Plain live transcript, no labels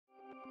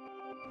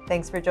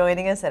Thanks for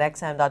joining us at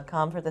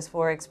xm.com for this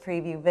Forex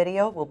Preview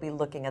video. We'll be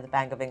looking at the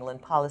Bank of England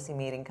policy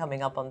meeting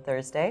coming up on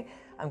Thursday.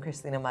 I'm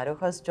Cristina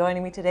Marujos.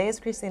 Joining me today is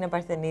Cristina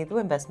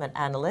Barthenidu, investment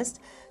analyst.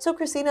 So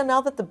Cristina,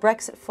 now that the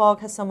Brexit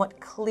fog has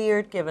somewhat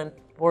cleared given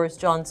Boris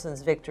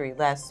Johnson's victory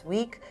last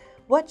week,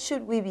 what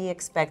should we be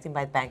expecting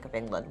by the Bank of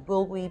England?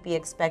 Will we be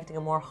expecting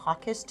a more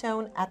hawkish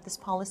tone at this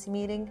policy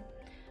meeting?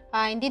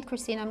 Indeed,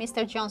 Christina,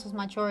 Mr. Johnson's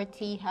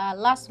majority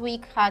last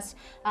week has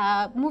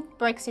moved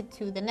Brexit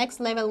to the next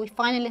level. We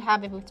finally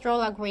have a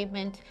withdrawal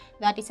agreement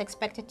that is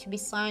expected to be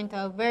signed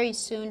very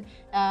soon,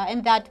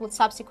 and that would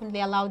subsequently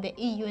allow the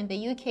EU and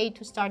the UK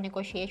to start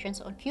negotiations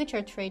on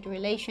future trade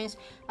relations.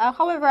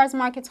 However, as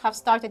markets have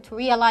started to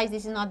realize,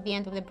 this is not the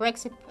end of the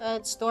Brexit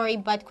story,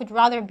 but could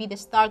rather be the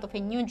start of a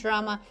new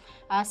drama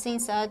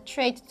since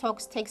trade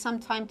talks take some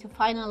time to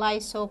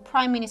finalize. So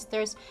prime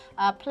ministers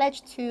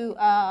pledged to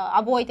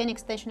avoid an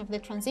extension of the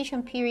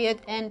transition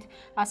period and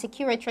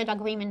secure a trade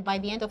agreement by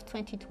the end of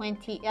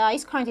 2020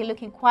 is currently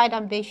looking quite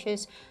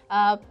ambitious,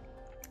 and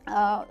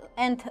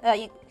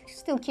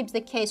still keeps the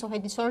case of a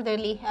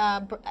disorderly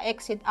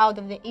exit out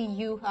of the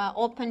EU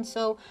open.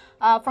 So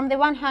from the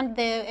one hand,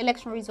 the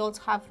election results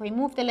have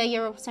removed a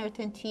layer of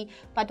certainty,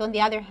 but on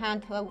the other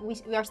hand,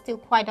 we are still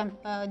quite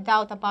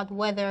doubt about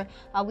whether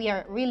we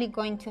are really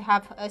going to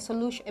have a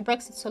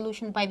Brexit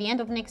solution by the end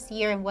of next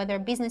year, and whether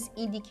business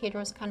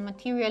indicators can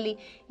materially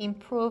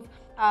improve.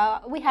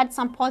 We had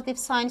some positive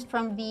signs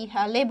from the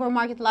labor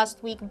market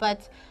last week,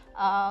 but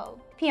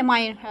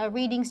PMI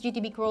readings,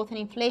 GDP growth and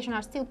inflation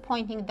are still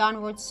pointing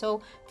downwards.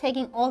 So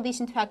taking all this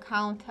into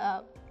account,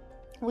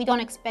 we don't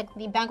expect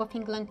the Bank of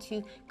England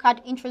to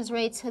cut interest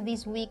rates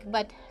this week,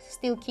 but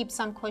still keep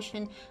some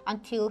caution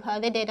until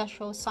the data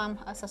shows some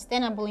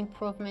sustainable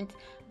improvement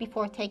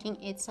before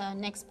taking its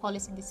next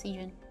policy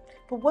decision.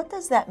 But what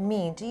does that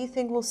mean? Do you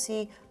think we'll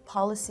see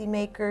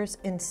policymakers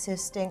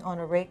insisting on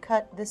a rate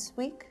cut this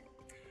week?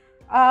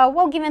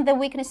 Well, given the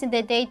weakness in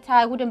the data,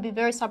 I wouldn't be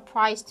very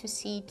surprised to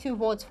see 2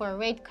 votes for a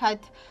rate cut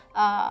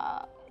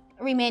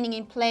remaining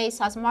in place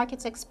as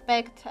markets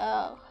expect.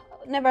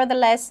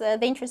 Nevertheless,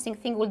 the interesting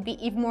thing would be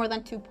if more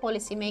than 2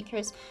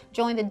 policymakers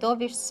join the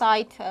dovish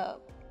side,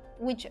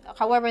 which,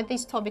 however,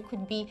 this topic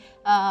could be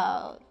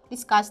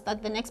discussed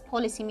at the next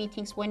policy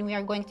meetings when we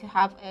are going to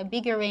have a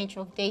bigger range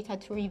of data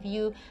to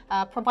review,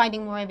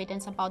 providing more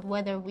evidence about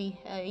whether we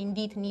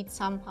indeed need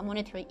some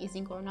monetary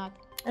easing or not.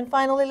 And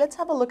finally, let's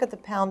have a look at the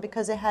pound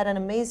because it had an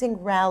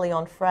amazing rally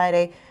on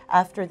Friday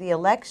after the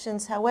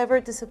elections. However,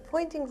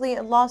 disappointingly,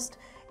 it lost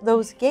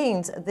those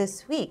gains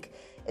this week.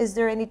 Is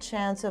there any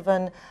chance of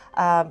an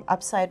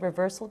upside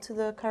reversal to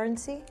the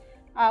currency?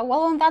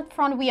 Well, on that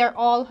front, we are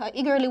all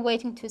eagerly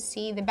waiting to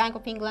see the Bank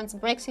of England's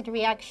Brexit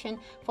reaction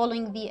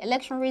following the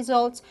election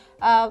results.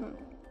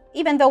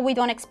 Even though we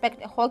don't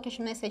expect a hawkish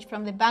message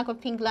from the Bank of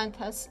England,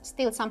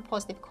 still some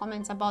positive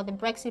comments about the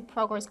Brexit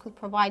progress could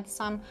provide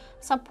some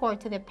support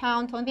to the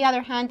pound. On the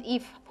other hand,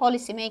 if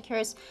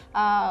policymakers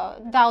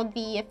doubt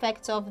the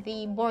effects of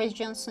the Boris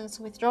Johnson's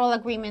withdrawal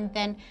agreement,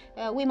 then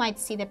we might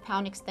see the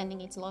pound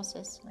extending its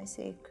losses. I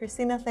see.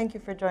 Cristina, thank you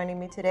for joining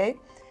me today.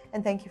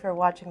 And thank you for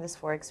watching this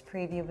Forex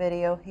Preview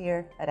video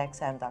here at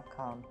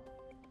xm.com.